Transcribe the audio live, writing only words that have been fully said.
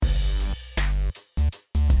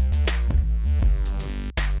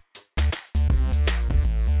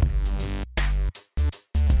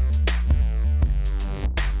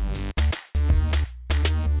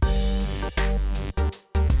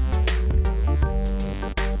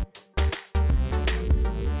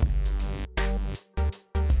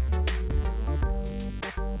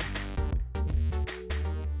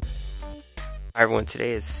Hi everyone,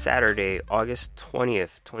 today is Saturday, August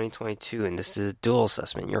 20th, 2022, and this is a Duel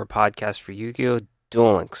Assessment, your podcast for Yu-Gi-Oh!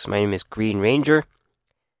 Duel Links. My name is Green Ranger.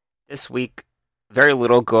 This week, very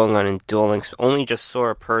little going on in Duel Links. Only just saw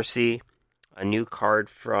a Percy, a new card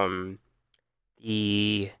from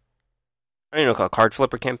the, card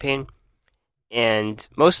flipper campaign. And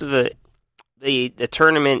most of the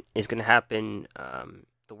tournament is going to happen,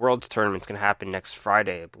 the World Tournament is going to happen next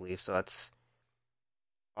Friday, I believe, so that's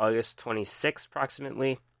August 26th,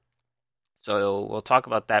 approximately. So we'll talk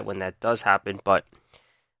about that when that does happen, but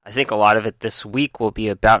I think a lot of it this week will be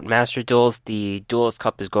about Master Duels. The Duelist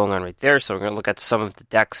Cup is going on right there, so we're going to look at some of the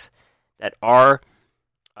decks that are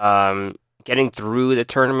getting through the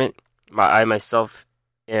tournament. I myself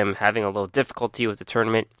am having a little difficulty with the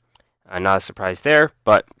tournament. Not a surprise there,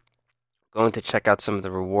 but going to check out some of the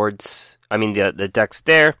rewards. The decks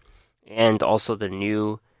there, and also the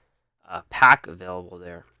new pack available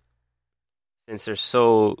there, since there's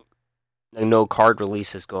no card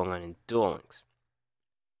releases going on in Duel Links.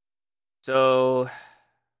 So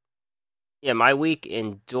yeah, my week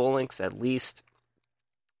in Duel Links, at least,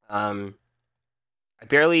 I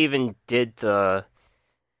barely even did the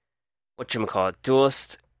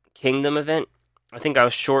Duelist Kingdom event. I think I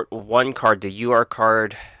was short one card, the UR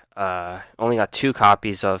card. Only got 2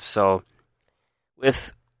 copies of. So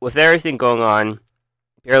with everything going on,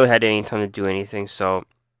 barely had any time to do anything, so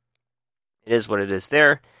it is what it is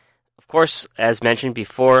there. Of course, as mentioned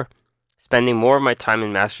before, spending more of my time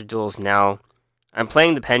in Master Duels now. I'm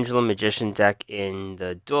playing the Pendulum Magician deck in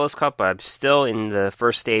the Duelist Cup, but I'm still in the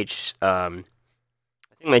first stage. I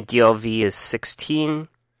think my DLV is 16,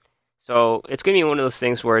 so it's going to be one of those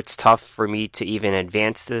things where it's tough for me to even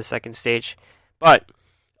advance to the second stage. But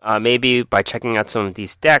maybe by checking out some of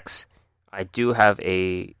these decks, I do have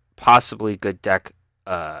a possibly good deck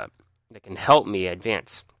that can help me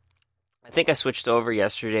advance. I think I switched over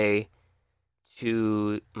yesterday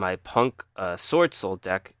to my Punk Sword Soul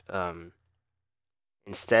deck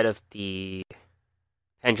instead of the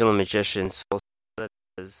Pendulum Magician Soul Soul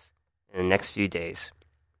in the next few days.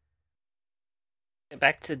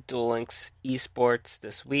 Back to Duel Links Esports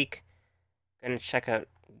this week. Going to check out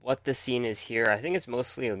what the scene is here. I think it's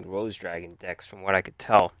mostly in Rose Dragon decks from what I could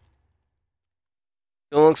tell.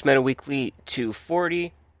 Duel Links Meta Weekly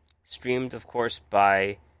 240, streamed, of course,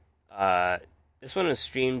 by, this one was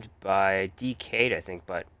streamed by DK'd, I think,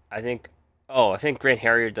 but I think Grant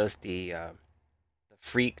Harrier does the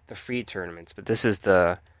free tournaments, but this is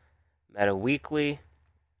the Meta Weekly.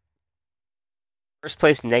 First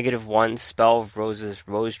place, -1, Spell of Roses,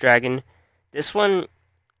 Rose Dragon. This one,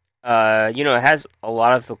 it has a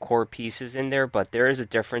lot of the core pieces in there, but there is a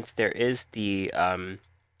difference. There is the,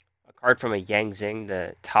 card from a Yang Zing,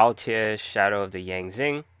 the Tao Tia Shadow of the Yang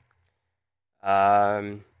Zing. It's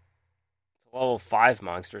a level 5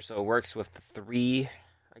 monster, so it works with the 3,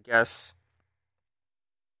 I guess.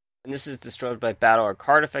 And this is destroyed by battle or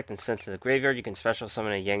card effect and sent to the graveyard. You can special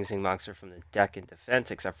summon a Yang Zing monster from the deck in defense,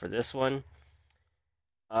 except for this one.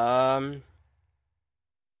 I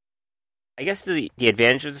guess the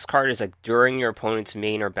advantage of this card is like during your opponent's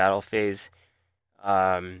main or battle phase,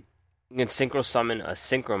 you can synchro summon a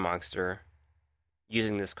synchro monster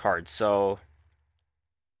using this card. So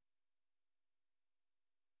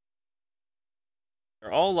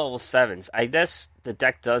they're all level 7s. I guess the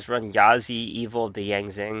deck does run Yazi, Evil of the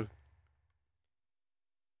Yang Zing.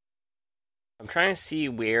 I'm trying to see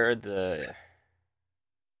where the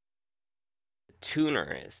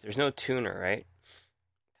tuner is. There's no tuner, right?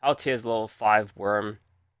 Taltia is level 5 Worm.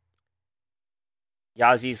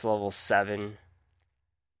 Yazi's level 7.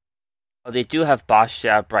 Oh, they do have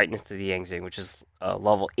Basha, Brightness of the Yang Zing, which is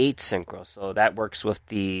level 8 synchro, so that works with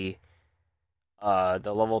the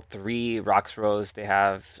level 3 Rox Rose they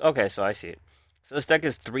have. Okay, so I see it. So this deck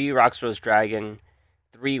is 3 Rox Rose Dragon,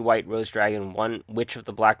 3 White Rose Dragon, 1 Witch of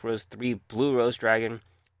the Black Rose, 3 Blue Rose Dragon,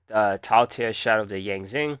 Tao Tia Shadow of the Yang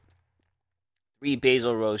Zing, 3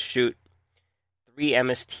 Basil Rose Shoot, 3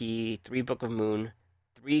 MST, 3 Book of Moon,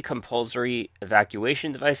 3 Compulsory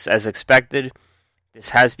Evacuation Device, as expected.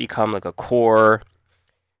 This has become like a core,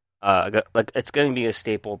 it's going to be a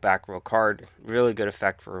staple back row card. Really good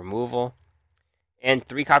effect for removal. And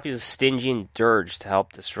 3 copies of Stingy and Dirge to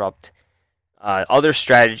help disrupt other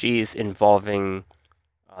strategies involving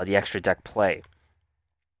the extra deck play.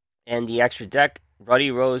 And the extra deck,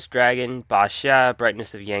 Ruddy Rose Dragon, Basha,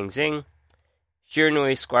 Brightness of Yang Zing,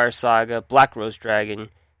 Shiranui Squire Saga, Black Rose Dragon,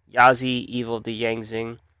 Yazi, Evil of the Yang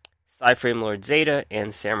Zing, Psyframe Lord Zeta,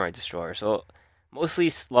 and Samurai Destroyer. So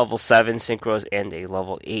mostly level 7 synchros and a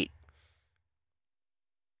level 8.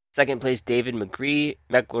 Second place, David McGree,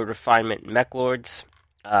 Mech Lord Refinement, Mech Lords.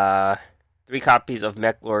 3 3 copies of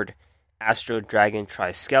Mechlord Astro Dragon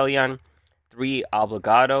Triskelion, 3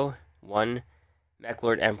 Obligado, 1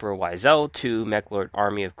 Mechlord Emperor Wiesel, 2 Mechlord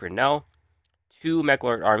Army of Grinnell, 2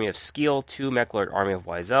 Mechlord Army of Skeel, 2 Mechlord Army of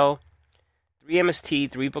Wiesel, 3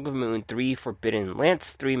 MST, 3 Book of Moon, 3 Forbidden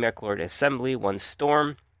Lance, 3 Mechlord Assembly, 1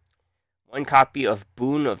 Storm, 1 copy of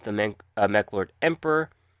Boon of the Mechlord Emperor,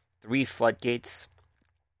 3 Floodgates,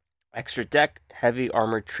 extra deck, Heavy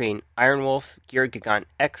Armored Train Ironwolf, Gear Gigant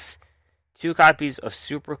X, 2 copies of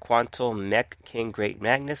Super Quantal Mech King Great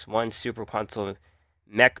Magnus, 1 Super Quantal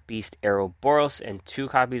Mech Beast Arrow Boros, and 2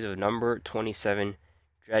 copies of number 27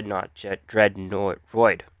 Dreadnought Jet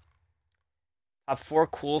Dreadnoughtroid. Top 4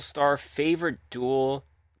 Cool Star favorite duel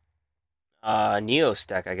Neos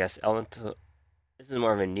deck, I guess. Elemental. This is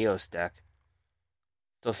more of a Neos deck.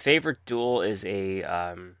 So favorite duel is a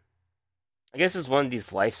I guess it's one of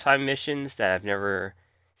these lifetime missions that I've never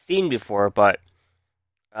seen before, but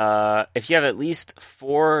if you have at least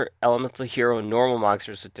 4 Elemental Hero normal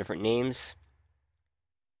monsters with different names,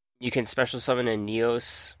 you can special summon a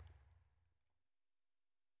Neos.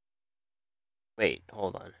 Wait,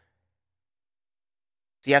 hold on.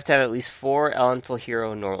 So you have to have at least 4 Elemental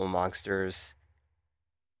Hero normal monsters.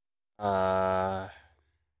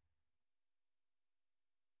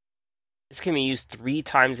 This can be used 3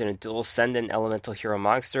 times in a duel. Send an Elemental Hero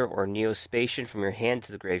monster or Neospatian from your hand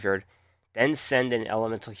to the graveyard. Then send an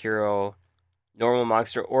Elemental Hero normal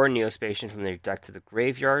monster or Neospatian from your deck to the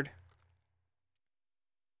graveyard.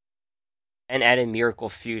 And add a Miracle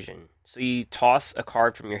Fusion. So you toss a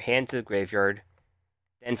card from your hand to the graveyard,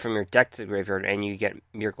 then from your deck to the graveyard, and you get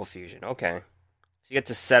Miracle Fusion. Okay. So you get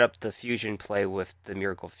to set up the fusion play with the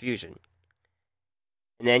Miracle Fusion.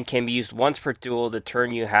 And then can be used once per duel the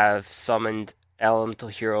turn you have summoned Elemental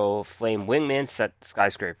Hero Flame Wingman, set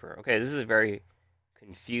Skyscraper. Okay, this is a very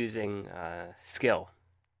confusing skill.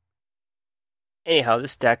 Anyhow,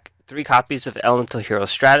 this deck, 3 copies of Elemental Hero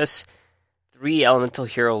Stratus, 3 Elemental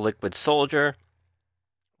Hero Liquid Soldier,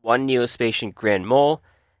 1 Neospatian Grand Mole.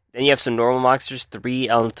 Then you have some normal monsters, 3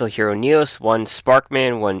 Elemental Hero Neos, 1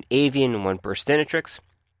 Sparkman, 1 Avian, and 1 Burstinatrix.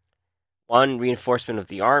 1 Reinforcement of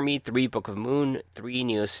the Army, 3 Book of Moon, 3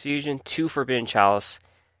 Neos Fusion, 2 Forbidden Chalice,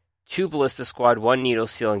 2 Ballista Squad, 1 Needle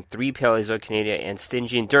Sealing, 3 Paleozoic Canadia, and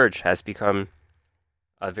Stygian Dirge has become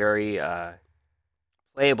a very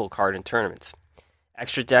playable card in tournaments.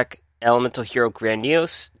 Extra deck, Elemental Hero Grand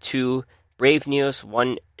Neos, 2 Brave Neos,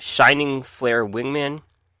 1 Shining Flare Wingman,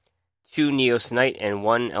 2 Neos Knight, and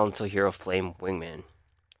 1 Elemental Hero Flame Wingman.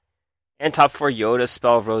 And top 4 Yoda,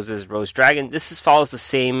 Spell of Roses, Rose Dragon. This follows the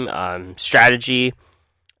same strategy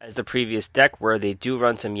as the previous deck, where they do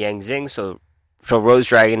run some Yang Zing, so Rose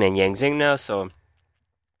Dragon and Yang Zing now. So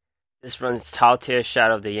this runs Taltir,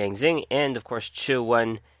 Shadow of the Yang Zing, and of course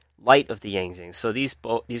Chiwen, Light of the Yang Zing. So these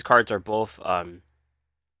cards are both of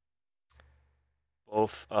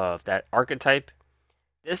that archetype.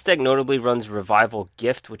 This deck notably runs Revival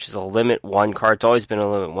Gift, which is a limit 1 card. It's always been a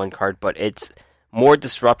limit 1 card, but it's more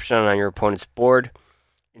disruption on your opponent's board.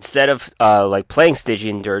 Instead of playing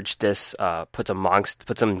Stygian Dirge, this puts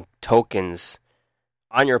some tokens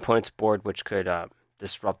on your opponent's board, which could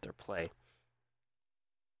disrupt their play.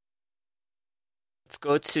 Let's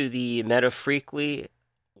go to the Meta Freakly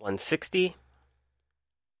 160.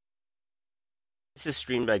 This is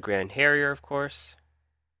streamed by Grand Harrier, of course.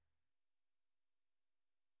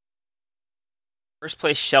 First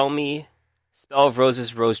place, Shelmy, Spell of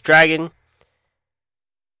Roses, Rose Dragon.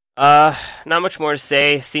 Not much more to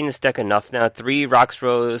say. I've seen this deck enough now. 3 Rox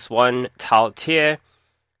Rose, 1 Taltir,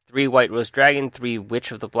 3 White Rose Dragon, 3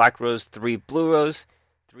 Witch of the Black Rose, 3 Blue Rose,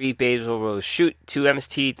 3 Basil Rose Shoot, 2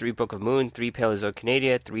 MST, 3 Book of Moon, 3 Paleozoic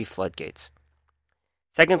Canadia, 3 Floodgates.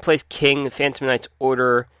 Second place, King, Phantom Knights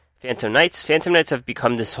Order, Phantom Knights. Phantom Knights have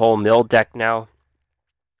become this whole mill deck now.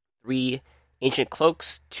 3 Ancient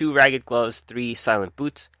Cloaks, 2 Ragged Gloves, 3 Silent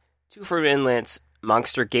Boots, 2 Forbidden Lance,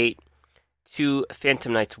 Monster Gate, 2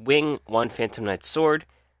 Phantom Knight's Wing, 1 Phantom Knight's Sword,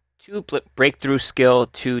 2 Breakthrough Skill,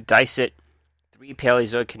 2 Dice It, 3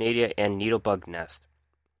 Paleozoic Canadia, and Needlebug Nest.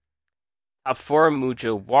 Top 4,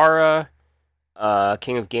 Mujiwara,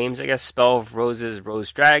 King of Games, I guess, Spell of Roses,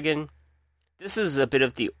 Rose Dragon. This is a bit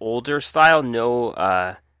of the older style.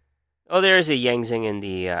 There is a Yang Zing in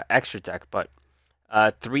the extra deck, but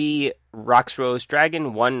 3 Rox Rose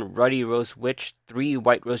Dragon, 1 Ruddy Rose Witch, 3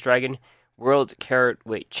 White Rose Dragon, World Carrot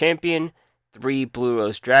Weight Champion, 3 Blue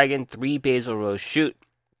Rose Dragon, 3 Basil Rose Shoot,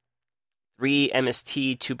 3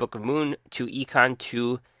 MST, 2 Book of Moon, 2 Econ,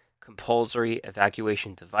 2 Compulsory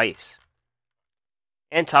Evacuation Device.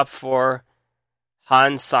 And top 4,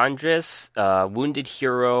 Han Sandris, Wounded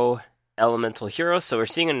Hero, Elemental Hero. So we're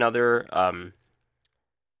seeing another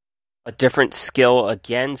a different skill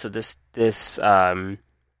again. So this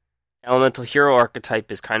elemental hero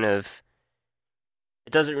archetype is kind of,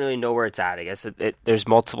 it doesn't really know where it's at. I guess there's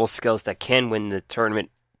multiple skills that can win the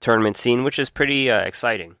tournament scene, which is pretty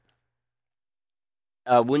exciting.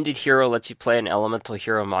 Wounded Hero lets you play an elemental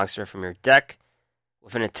hero monster from your deck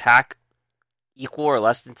with an attack equal or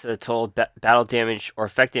less than to the total battle damage or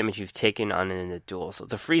effect damage you've taken on it in a duel. So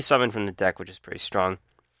it's a free summon from the deck, which is pretty strong.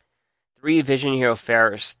 3 Vision Hero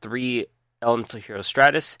Ferris, 3 Elemental Hero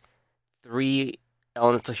Stratus, 3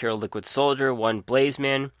 Elemental Hero Liquid Soldier, 1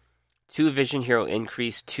 Blazeman, 2 Vision Hero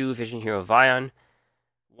Increase, 2 Vision Hero Vion,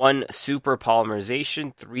 1 Super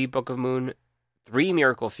Polymerization, 3 Book of Moon, 3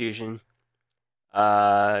 Miracle Fusion,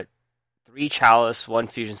 3 Chalice, 1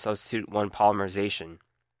 Fusion Substitute, 1 Polymerization.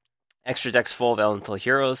 Extra decks full of Elemental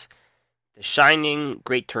Heroes. The Shining,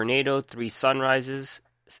 Great Tornado, 3 Sunrises,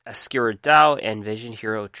 Askira Dao, and Vision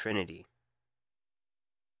Hero Trinity.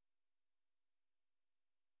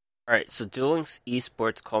 Alright, so Duel Links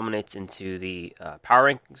Esports culminates into the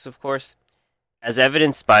power rankings, of course, as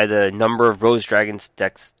evidenced by the number of Rose Dragons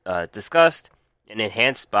decks discussed, and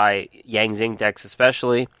enhanced by Yang Zing decks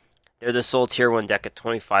especially. They're the sole Tier 1 deck at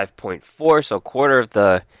 25.4, so a quarter of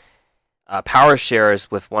the power shares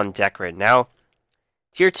with one deck right now.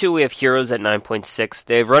 Tier 2, we have Heroes at 9.6.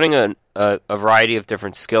 They're running a variety of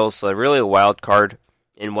different skills, so they're really a wild card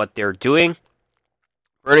in what they're doing.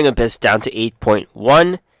 Burning Abyss down to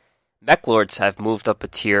 8.1. Mechlords have moved up a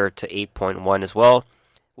tier to 8.1 as well.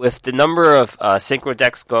 With the number of synchro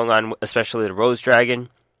decks going on, especially the Rose Dragon,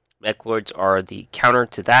 Mechlords are the counter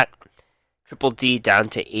to that. Triple D down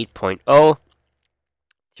to 8.0.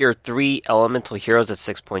 Tier 3 Elemental Heroes at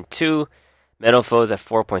 6.2. Metal Foes at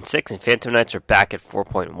 4.6. And Phantom Knights are back at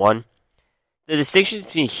 4.1. The distinction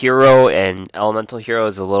between Hero and Elemental Hero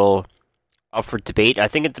is a little up for debate. I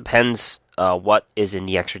think it depends what is in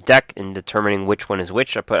the extra deck in determining which one is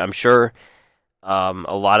which. But I'm sure a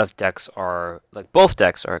lot of decks are, like both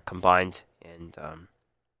decks are combined, and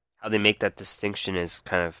how they make that distinction is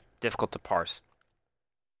kind of difficult to parse.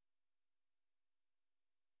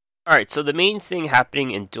 Alright, so the main thing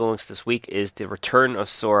happening in Duel Links this week is the return of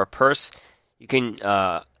Sora Purse. You can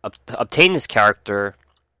obtain this character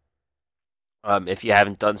if you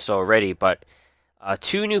haven't done so already, but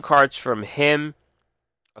 2 new cards from him.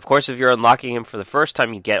 Of course, if you're unlocking him for the first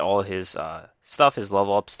time, you get all his stuff, his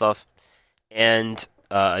level up stuff, and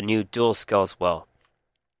a new dual skill as well.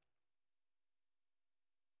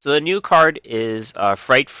 So the new card is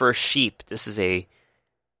Fright for Sheep. This is a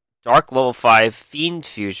Dark level 5 Fiend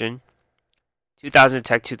Fusion, 2000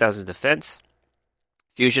 attack, 2000 defense,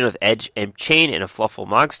 fusion of Edge and Chain, and a Fluffle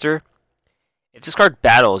monster. If this card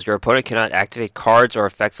battles, your opponent cannot activate cards or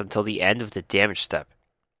effects until the end of the damage step.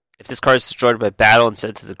 If this card is destroyed by battle and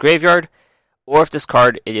sent to the graveyard, or if this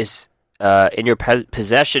card is in your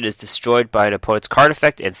possession is destroyed by an opponent's card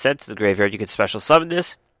effect and sent to the graveyard, you can special summon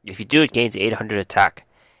this. If you do, it gains 800 attack.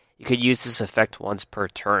 You can use this effect once per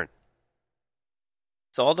turn.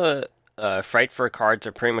 So all the Fright Fur cards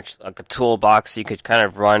are pretty much like a toolbox. You could kind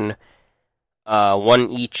of run one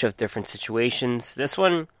each of different situations. This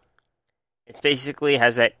one, it basically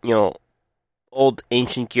has that, old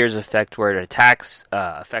Ancient Gears effect where it attacks,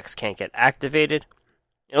 effects can't get activated.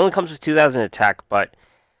 It only comes with 2000 attack, but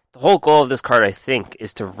the whole goal of this card, I think,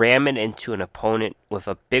 is to ram it into an opponent with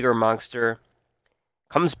a bigger monster.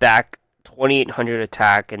 Comes back, 2800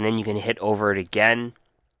 attack, and then you can hit over it again.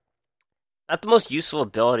 Not the most useful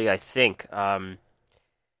ability, I think. And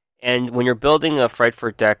when you're building a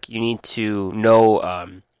Frightfur deck, you need to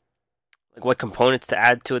know what components to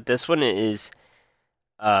add to it. This one is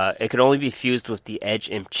it can only be fused with the Edge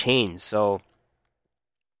and Chain, so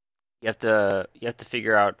you have to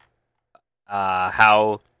figure out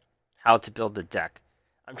how to build the deck.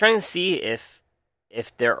 I'm trying to see if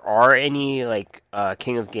there are any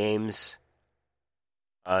King of Games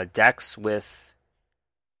decks with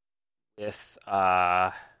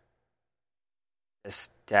this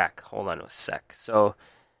deck. Hold on a sec. So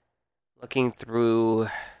looking through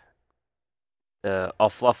the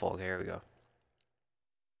Fluffle. Okay, here we go.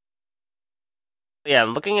 Yeah,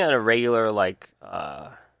 I'm looking at a regular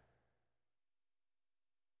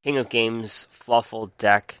King of Games Fluffle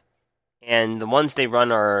deck, and the ones they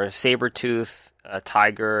run are Sabretooth,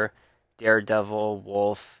 Tiger, Daredevil,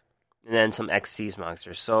 Wolf, and then some Xyz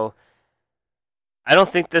monsters. So I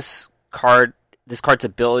don't think this card's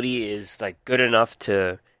ability is good enough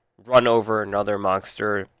to run over another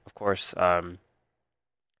monster. Of course, the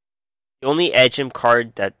only Edgem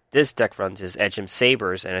card that this deck runs is Edgem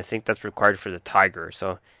Sabers, and I think that's required for the Tiger.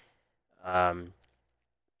 So, so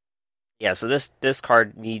this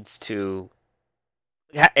card needs to.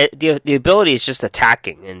 the ability is just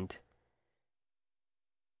attacking, and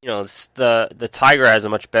the Tiger has a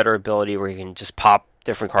much better ability where you can just pop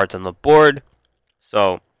different cards on the board.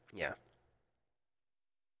 So yeah,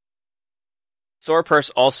 Sword Purse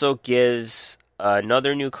also gives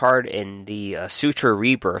another new card in the Suture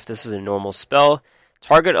Rebirth. This is a normal spell.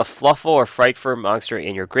 Target a Fluffle or Frightfur monster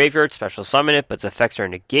in your graveyard. Special summon it, but its effects are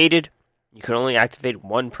negated. You can only activate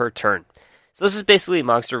one per turn. So this is basically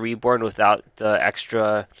Monster Reborn without the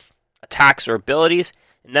extra attacks or abilities,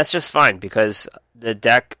 and that's just fine because the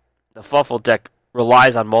Fluffle deck,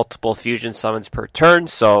 relies on multiple fusion summons per turn.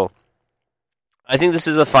 So I think this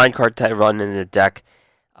is a fine card to run in the deck.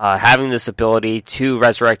 Having this ability to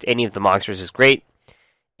resurrect any of the monsters is great,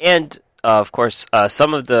 and of course,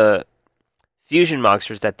 some of the fusion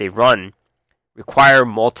monsters that they run require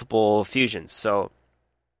multiple fusions. So,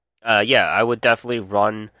 yeah, I would definitely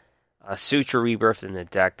run Suture Rebirth in the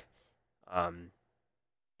deck. And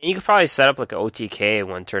you could probably set up like an OTK in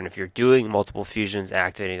one turn if you're doing multiple fusions and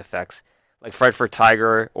activating effects, like Frightfur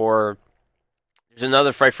Tiger, or there's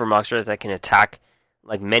another Frightfur monster that can attack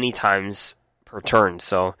like many times per turn.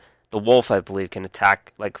 So the Wolf, I believe, can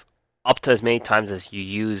attack like up to as many times as you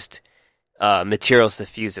used materials to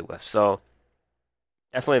fuse it with. So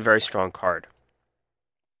definitely a very strong card.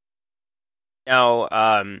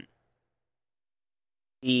 Now,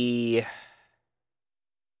 the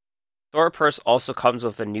Sword Purse also comes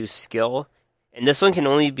with a new skill, and this one can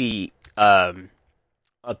only be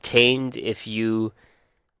obtained if you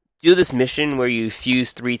do this mission where you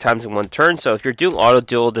fuse 3 times in one turn. So if you're doing auto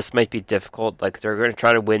duel, this might be difficult. Like, they're going to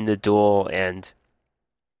try to win the duel, and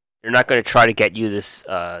they're not going to try to get you this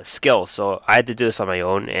skill. So I had to do this on my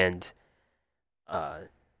own and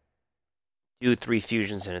do 3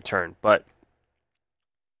 fusions in a turn. But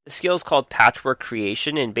the skill is called Patchwork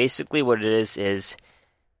Creation, and basically what it is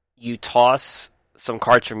you toss some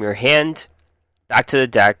cards from your hand back to the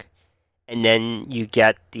deck, and then you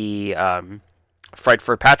get the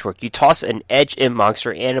Frightfur Patchwork. You toss an Edge Imp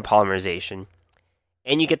monster and a Polymerization,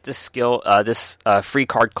 and you get this skill, this free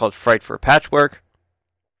card called Frightfur Patchwork.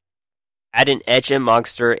 Add an Edge Imp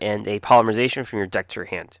monster and a Polymerization from your deck to your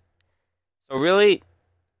hand. So really,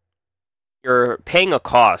 you're paying a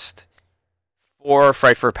cost for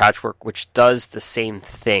Frightfur Patchwork, which does the same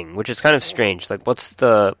thing, which is kind of strange. Like,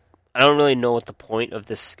 I don't really know what the point of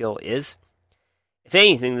this skill is. If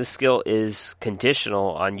anything, this skill is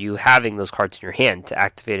conditional on you having those cards in your hand to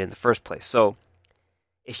activate it in the first place. So,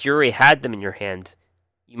 if you already had them in your hand,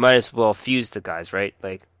 you might as well fuse the guys, right?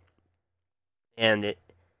 Like, and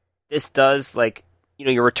this does, like,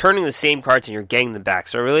 you're returning the same cards and you're getting them back.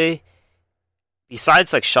 So really,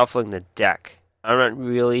 besides, like, shuffling the deck, I'm not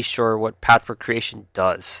really sure what Patchwork Creation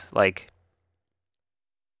does. Like,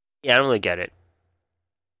 yeah, I don't really get it.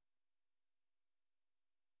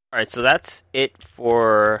 Alright, so that's it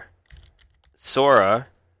for Sora.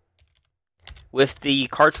 With the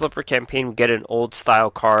Card Flipper campaign, we get an old style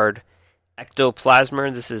card,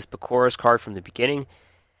 Ectoplasmer. This is Bakura's card from the beginning.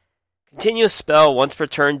 Continuous spell once per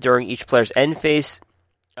turn during each player's end phase.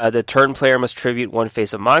 The turn player must tribute one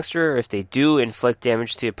face of monster. If they do, inflict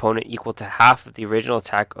damage to the opponent equal to half of the original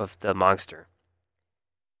attack of the monster.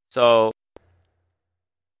 So,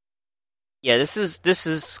 yeah, this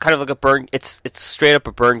is kind of like a burn. It's straight up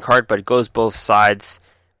a burn card, but it goes both sides.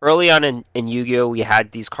 Early on in Yu-Gi-Oh, we had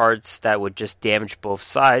these cards that would just damage both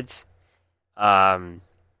sides. Burn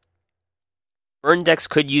decks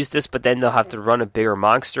could use this, but then they'll have to run a bigger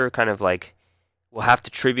monster. Kind of like, we'll have to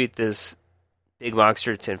tribute this big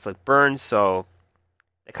monster to inflict burn. So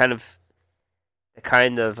it kind of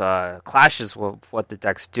clashes with what the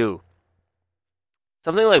decks do.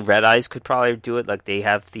 Something like Red Eyes could probably do it. Like, they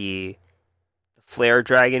have the Flare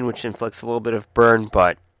Dragon, which inflicts a little bit of burn,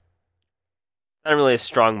 but not really a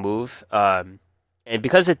strong move. And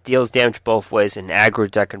because it deals damage both ways, an aggro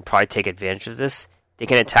deck can probably take advantage of this. They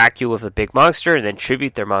can attack you with a big monster and then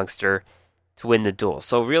tribute their monster to win the duel.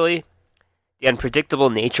 So really, the unpredictable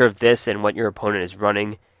nature of this and what your opponent is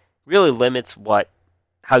running really limits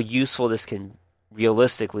how useful this can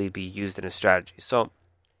realistically be used in a strategy. So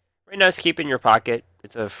right now, just keep it in your pocket.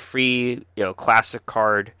 It's a free, classic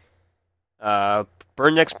card.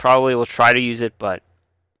 Burn decks probably will try to use it, but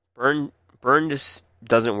burn just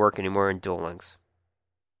doesn't work anymore in Duel Links.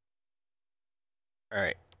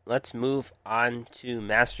 Alright, let's move on to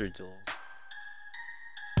Master Duels.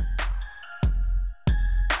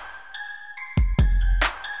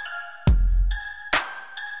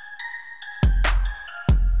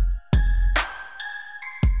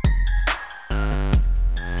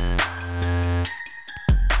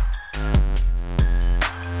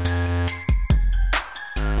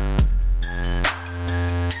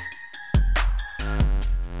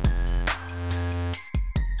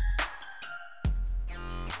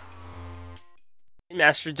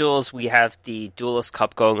 Master Duels, we have the Duelist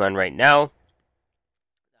Cup going on right now.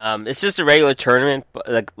 It's just a regular tournament, but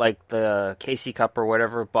like the KC Cup or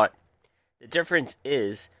whatever. But the difference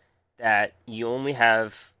is that you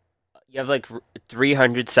have like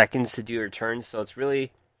 300 seconds to do your turn, so it's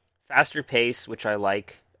really faster pace, which I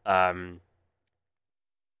like. And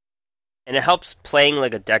it helps playing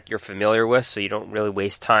like a deck you're familiar with, so you don't really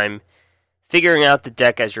waste time figuring out the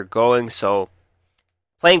deck as you're going. So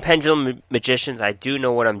playing Pendulum Magicians, I do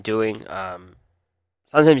know what I'm doing.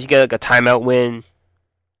 Sometimes you get like a timeout win.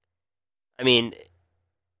 I mean,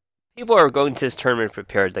 people are going to this tournament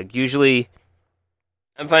prepared. Like usually,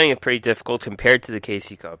 I'm finding it pretty difficult compared to the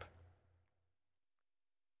KC Cup.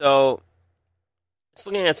 So, just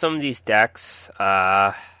looking at some of these decks,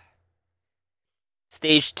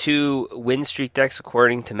 Stage 2 win streak decks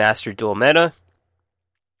according to Master Duel Meta.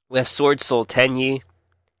 We have Sword Soul Tenyi.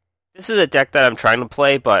 This is a deck that I'm trying to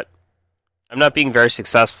play, but I'm not being very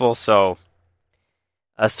successful, so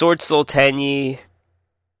Sword Soul Tenyi.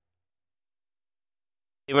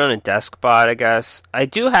 They run a desk bot, I guess. I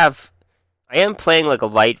am playing like a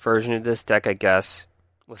light version of this deck, I guess,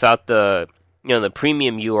 without the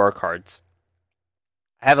premium UR cards.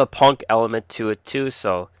 I have a punk element to it too,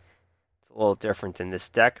 so it's a little different in this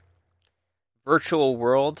deck. Virtual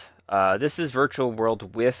World. This is Virtual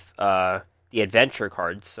World with the adventure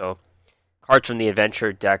cards. So cards from the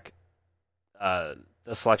adventure deck, the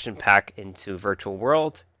selection pack into Virtual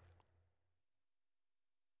World.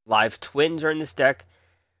 Live Twins are in this deck.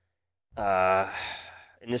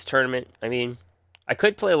 In this tournament, I mean, I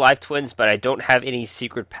could play Live Twins, but I don't have any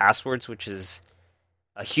secret passwords, which is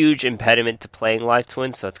a huge impediment to playing Live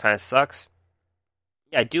Twins, so it kind of sucks.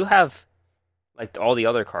 Yeah, I do have like all the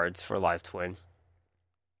other cards for Live Twin.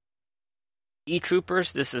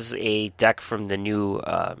 E-Troopers, this is a deck from the new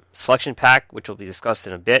selection pack, which will be discussed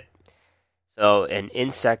in a bit. So, an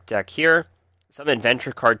insect deck here. Some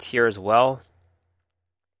adventure cards here as well.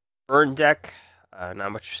 Burn deck.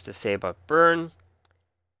 Not much to say about Burn.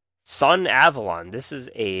 Sun Avalon. This is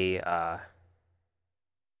like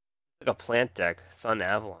a plant deck. Sun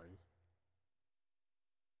Avalon.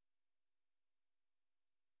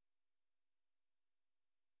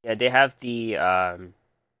 Yeah, they have they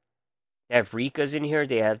have Rikas in here.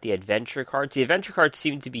 They have the adventure cards. The adventure cards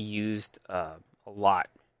seem to be used a lot.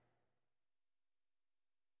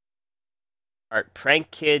 Alright,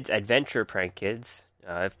 Prank Kids, Adventure Prank Kids.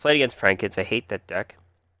 I've played against Prank Kids. I hate that deck.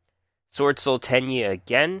 Sword Soul Tenyi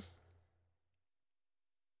again.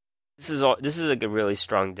 This is like a really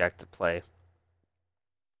strong deck to play.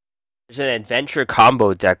 There's an adventure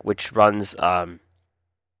combo deck which runs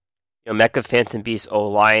Mecha Phantom Beast,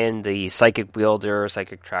 O-Lion, the Psychic Wielder,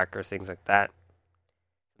 Psychic Tracker, things like that.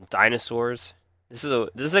 Dinosaurs. This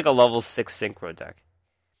is like a level 6 synchro deck.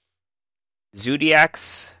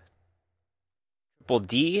 Zodiacs. Triple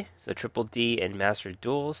D. So Triple D in Master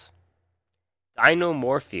Duels.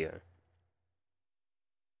 Dinomorphia.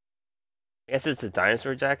 I guess it's a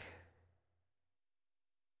dinosaur deck.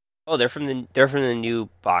 Oh, they're from the new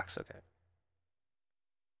box. Okay.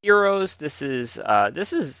 Heroes. This is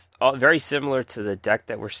very similar to the deck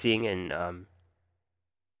that we're seeing in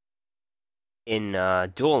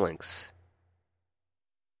Duel Links.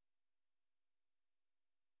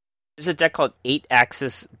 There's a deck called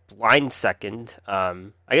 8-Axis Blind Second.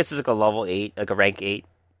 I guess it's like a level 8, like a rank 8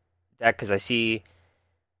 deck, because I see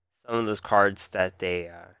some of those cards that they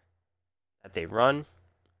run.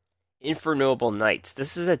 Infernoble Knights.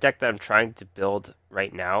 This is a deck that I'm trying to build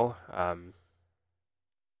right now.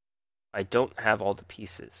 I don't have all the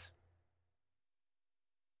pieces.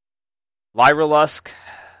 Lyralusk.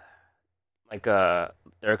 They're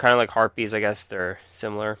kind of like harpies, I guess. They're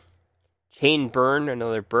similar. Chain Burn,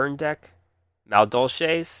 another burn deck.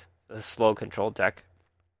 Maldolces, a slow control deck.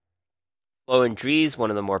 Flow and Drees, one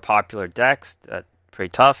of the more popular decks. Pretty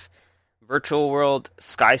tough. Virtual World,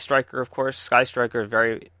 Sky Striker, of course. Sky Striker, a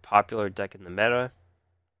very popular deck in the meta.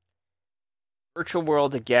 Virtual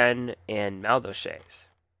World again, and Maldolces.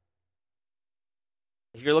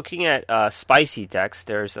 If you're looking at spicy decks,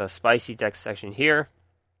 there's a spicy deck section here.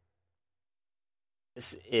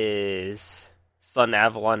 This is Sun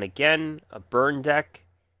Avalon again, a burn deck,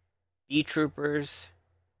 B-Troopers,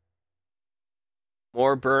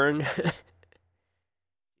 more burn.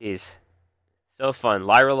 Jeez. So fun.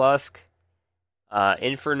 Lyralusk,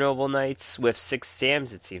 Infernoble Knights with 6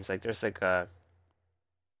 Sams, it seems like. There's like a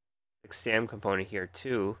 6 Sam component here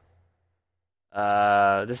too.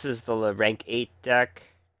 This is the rank 8 deck.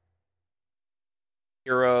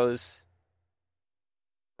 Heroes.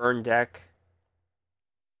 Burn deck.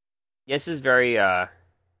 This is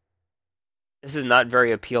not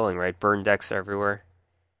very appealing, right? Burn decks everywhere.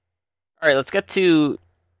 All right, let's get to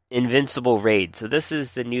Invincible Raid. So this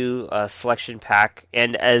is the new selection pack,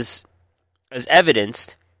 and as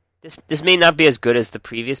evidenced, this may not be as good as the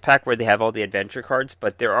previous pack where they have all the adventure cards,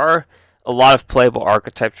 but there are a lot of playable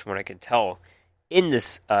archetypes from what I can tell in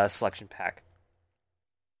this selection pack.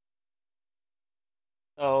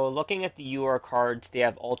 So looking at the UR cards, they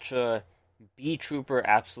have Ultra B Trooper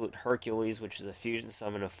Absolute Hercules, which is a fusion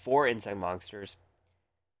summon of 4 insect monsters.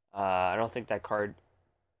 I don't think that card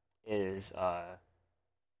is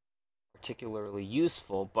particularly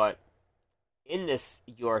useful, but in this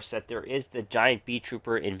UR set, there is the Giant B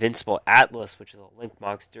Trooper Invincible Atlas, which is a Link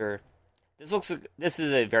monster. This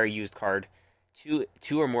is a very used card.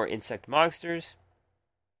 Two or more insect monsters.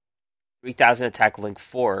 3,000 attack, Link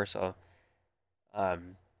 4. So,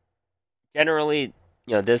 generally,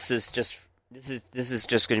 this is just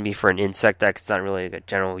going to be for an insect deck. It's not really a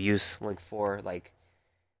general use Link 4 like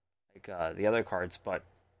the other cards, but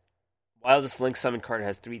while this Link Summon card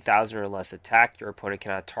has 3,000 or less attack, your opponent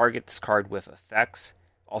cannot target this card with effects.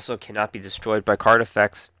 Also, cannot be destroyed by card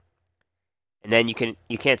effects. And then you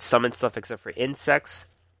can't summon stuff except for insects.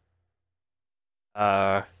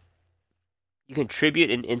 You can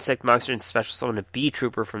tribute an insect monster and special summon a B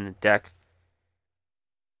Trooper from the deck.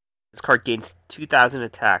 This card gains 2,000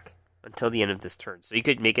 attack until the end of this turn, so you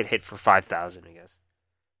could make it hit for 5,000, I guess.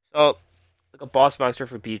 So, like a boss monster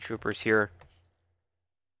for B Troopers here.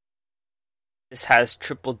 This has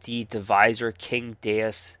Triple D, Divisor, King,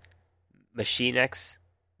 Deus, Machinex,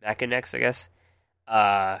 I guess.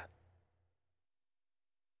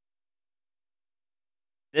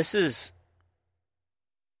 This is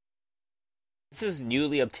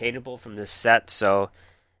newly obtainable from this set, so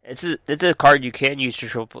it's a card you can use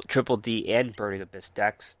to Triple D and Burning Abyss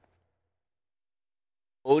decks.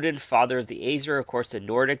 Odin, Father of the Aesir, of course, the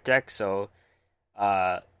Nordic deck. So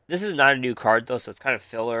this is not a new card though, so it's kind of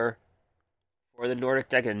filler for the Nordic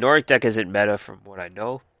deck. And Nordic deck isn't meta from what I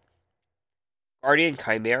know. Guardian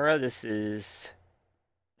Chimera. This is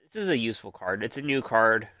a useful card. It's a new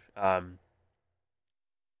card.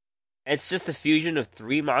 It's just a fusion of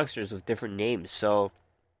 3 monsters with different names. So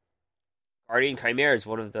Guardian Chimera is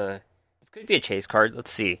one of the. This could be a chase card.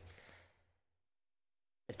 Let's see.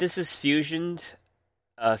 If this is fusion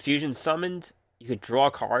summoned, you could draw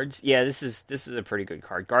cards. Yeah, this is a pretty good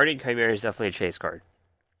card. Guardian Chimera is definitely a chase card.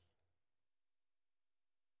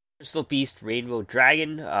 Crystal Beast, Rainbow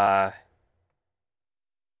Dragon. Are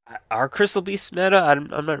Crystal Beasts meta? I'm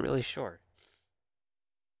not really sure.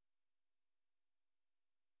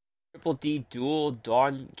 Triple D Duel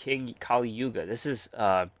Dawn King Kali Yuga. This is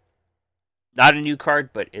not a new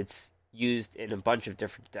card, but it's used in a bunch of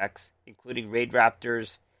different decks, including Raid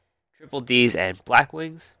Raptors, Triple Ds, and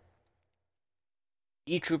Blackwings.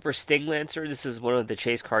 B Trooper Sting Lancer. This is one of the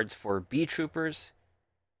chase cards for B Troopers.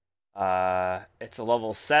 It's a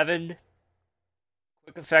level 7.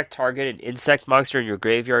 Quick effect, target an insect monster in your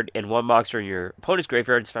graveyard and one monster in your opponent's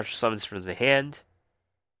graveyard, special summons from the hand,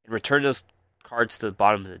 and return those cards to the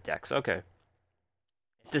bottom of the deck. So, okay.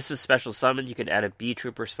 If this is special summon, you can add a B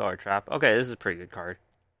Trooper spell or trap. Okay, this is a pretty good card.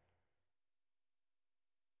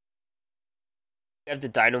 We have the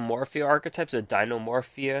Dinomorphia archetypes. The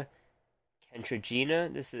Dinomorphia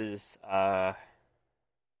Kentragina. This is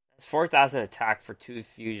it's 4,000 attack for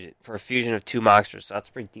a fusion of 2 monsters, so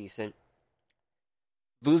that's pretty decent.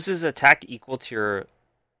 Loses attack equal to your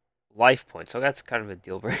life points, so that's kind of a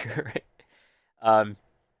deal breaker, right?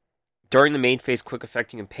 During the main phase quick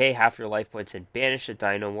effect, you can pay half your life points and banish a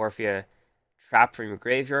Dinomorphia trap from your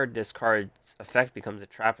graveyard. This card's effect becomes a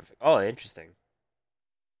trap effect. Oh, interesting.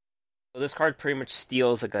 So this card pretty much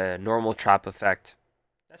steals like a normal trap effect.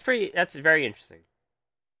 That's very interesting.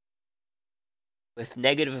 With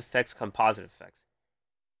negative effects come positive effects.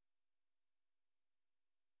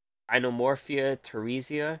 Dinomorphia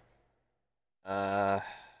Teresia.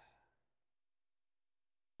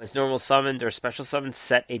 As normal summoned or special summoned,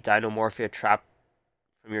 set a Dinomorphia trap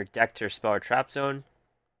from your deck to your spell or trap zone.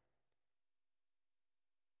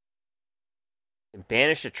 And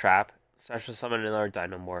banish a trap. Special summon another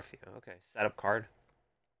Dinomorphia. Okay, setup card.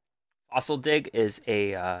 Fossil Dig is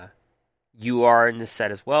a UR in this set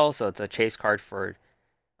as well, so it's a chase card for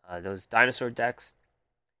those dinosaur decks.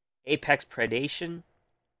 Apex Predation.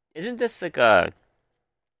 Isn't this like a...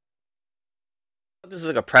 This is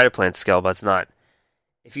like a Predaplant skill, but it's not.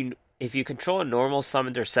 If you control a normal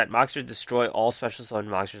summoned or set monster, destroy all special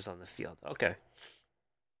summoned monsters on the field. Okay.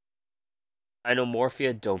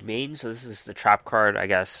 Dinomorphia Domain. So this is the trap card, I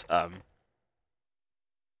guess, that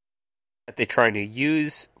they're trying to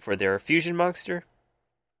use for their fusion monster.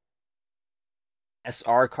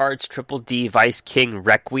 SR cards, Triple D, Vice King,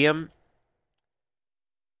 Requiem.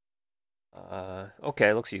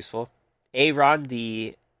 Okay, looks useful. Aaron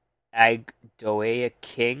the Agdoea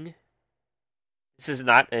King. This is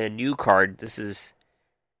not a new card. This is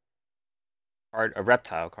a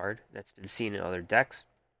reptile card that's been seen in other decks.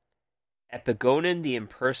 Epigonin the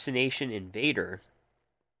Impersonation Invader.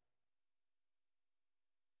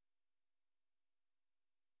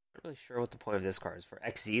 Not really sure what the point of this card is. For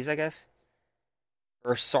XZs, I guess.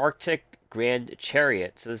 Ursarctic Grand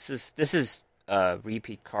Chariot. So this is a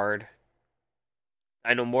repeat card.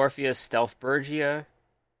 Dinomorphia Stealth Bergia.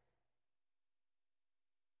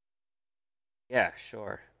 Yeah,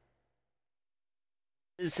 sure.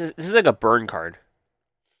 This is like a burn card.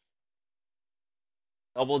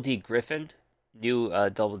 Double D Griffin, new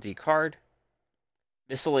double D card.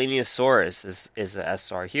 Miscellaneous Saurus is a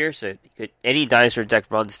SR here, so any dinosaur deck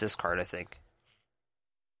runs this card, I think.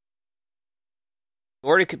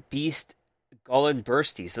 Nordic Beast Gullen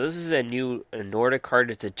Bursty. So this is a Nordic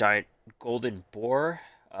card. It's a giant golden boar.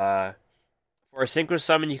 For a synchro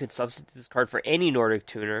summon, you can substitute this card for any Nordic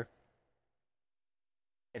tuner.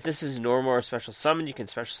 If this is normal or special summon, you can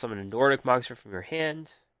special summon a Nordic monster from your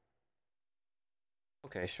hand.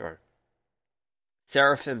 Okay, sure.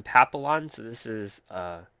 Seraphim Papillon. So this is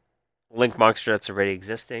a Link monster that's already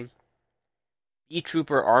existing. Bee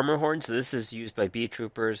Trooper Armorhorn. So this is used by Bee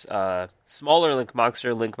Troopers. Smaller Link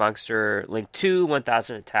monster, Link 2,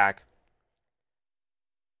 1000 attack.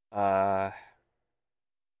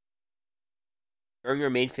 During your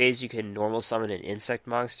main phase, you can normal summon an insect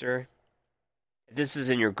monster. If this is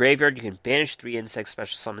in your graveyard, you can banish 3 insects,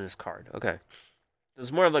 special summon this card. Okay.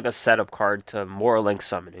 It's more of like a setup card to more Link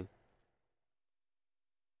summoning.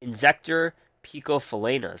 Insector Pico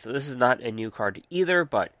Falena. So this is not a new card either,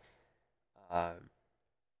 but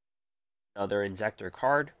another Insector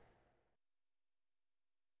card.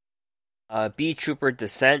 Bee Trooper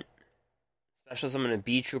Descent. Special summon a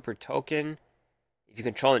Bee Trooper token. If you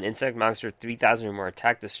control an insect monster, 3,000 or more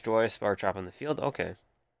attack, destroy a spell trap on the field. Okay.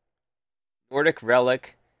 Nordic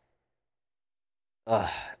Relic.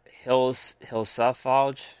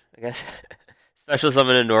 Hillsafalge, I guess. Special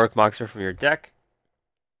summon a Nordic monster from your deck.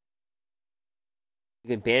 You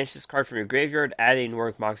can banish this card from your graveyard, add a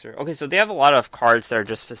Nordic monster. Okay, so they have a lot of cards that are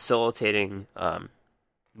just facilitating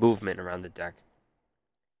movement around the deck.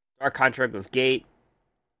 Dark Contract with Gate.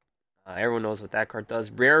 Everyone knows what that card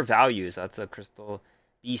does. Rare Values. That's a Crystal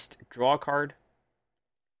Beast draw card.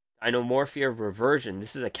 Dinomorphia Reversion.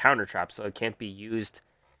 This is a counter trap, so it can't be used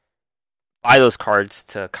by those cards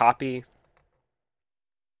to copy.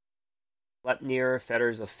 Lepnir,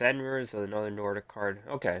 Fetters of Fenrir, so another Nordic card.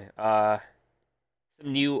 Okay. Some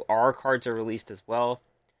new R cards are released as well.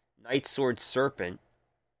 Night Sword Serpent.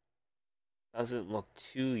 Doesn't look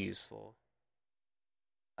too useful.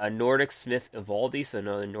 Nordic Smith Evaldi, so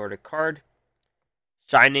another Nordic card.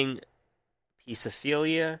 Shining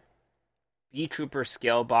Pisophilia. Bee Trooper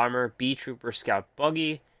Scale Bomber. Bee Trooper Scout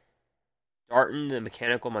Buggy. Darton the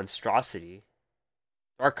Mechanical Monstrosity.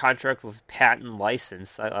 Dark Contract with Patent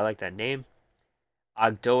License. I like that name.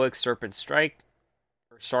 Ogdoic Serpent Strike.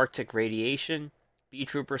 Ursarctic Radiation. Bee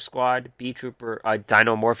Trooper Squad. Bee Trooper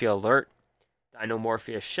Dinomorphia Alert.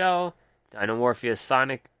 Dinomorphia Shell. Dinomorphia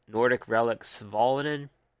Sonic. Nordic Relic Svalinen.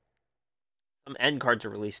 Some end cards are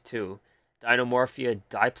released too. Dinomorphia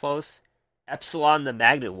Diplos. Epsilon the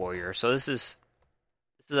Magnet Warrior. So this is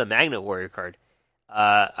a Magnet Warrior card.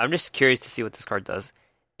 I'm just curious to see what this card does.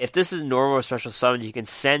 If this is normal or special summon, you can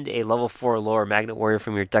send a level 4 or lower Magnet Warrior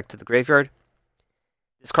from your deck to the graveyard.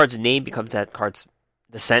 This card's name becomes that card's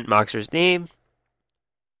Descent monster's name.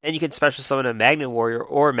 Then you can special summon a Magnet Warrior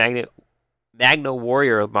or Magnet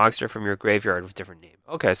Warrior monster from your graveyard with a different name.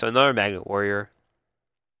 Okay, so another Magnet Warrior.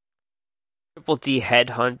 Triple D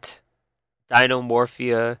Headhunt.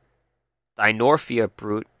 Dinorphia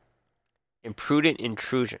Brute. Imprudent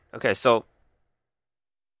Intrusion. Okay, so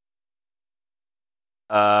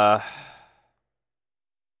yeah.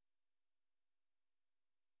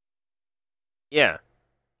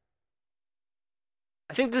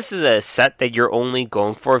 I think this is a set that you're only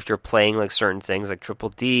going for if you're playing like certain things like Triple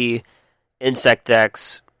D, Insect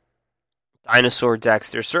decks, Dinosaur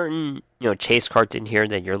decks. There's certain, chase cards in here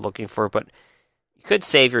that you're looking for, but you could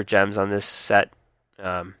save your gems on this set.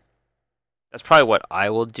 That's probably what I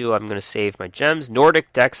will do. I'm going to save my gems.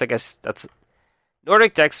 Nordic decks, I guess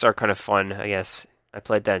Nordic decks are kind of fun, I guess. I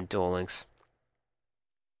played that in Duel Links.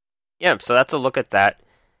 Yeah, so that's a look at that.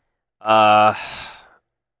 I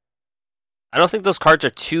don't think those cards are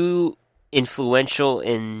too influential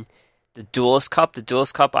in the Duelist Cup. The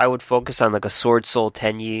Duelist Cup, I would focus on like a Sword Soul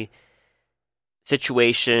 10 Tenyi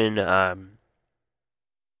situation.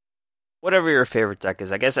 whatever your favorite deck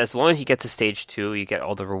is. I guess as long as you get to stage 2, you get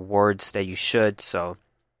all the rewards that you should. So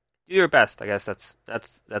do your best. I guess that's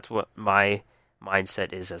what my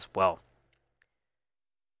mindset is as well.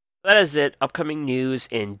 That is it. Upcoming news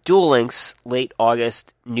in Duel Links, late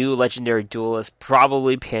August. New legendary duelist,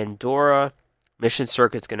 probably Pandora. Mission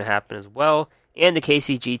Circuit's going to happen as well. And the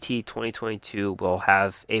KCGT 2022 will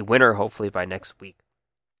have a winner hopefully by next week.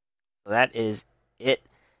 So that is it.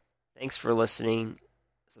 Thanks for listening.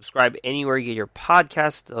 Subscribe anywhere you get your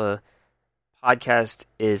podcast. The podcast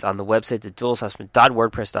is on the website,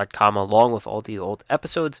 theduelassessment.wordpress.com, along with all the old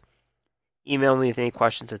episodes. Email me with any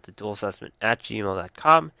questions at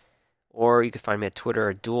theduelassessment@gmail.com. Or you can find me at Twitter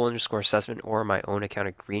at duel_assessment or my own account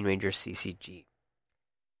at Green Ranger CCG.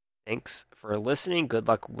 Thanks for listening. Good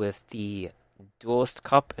luck with the Duelist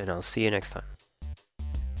Cup, and I'll see you next time.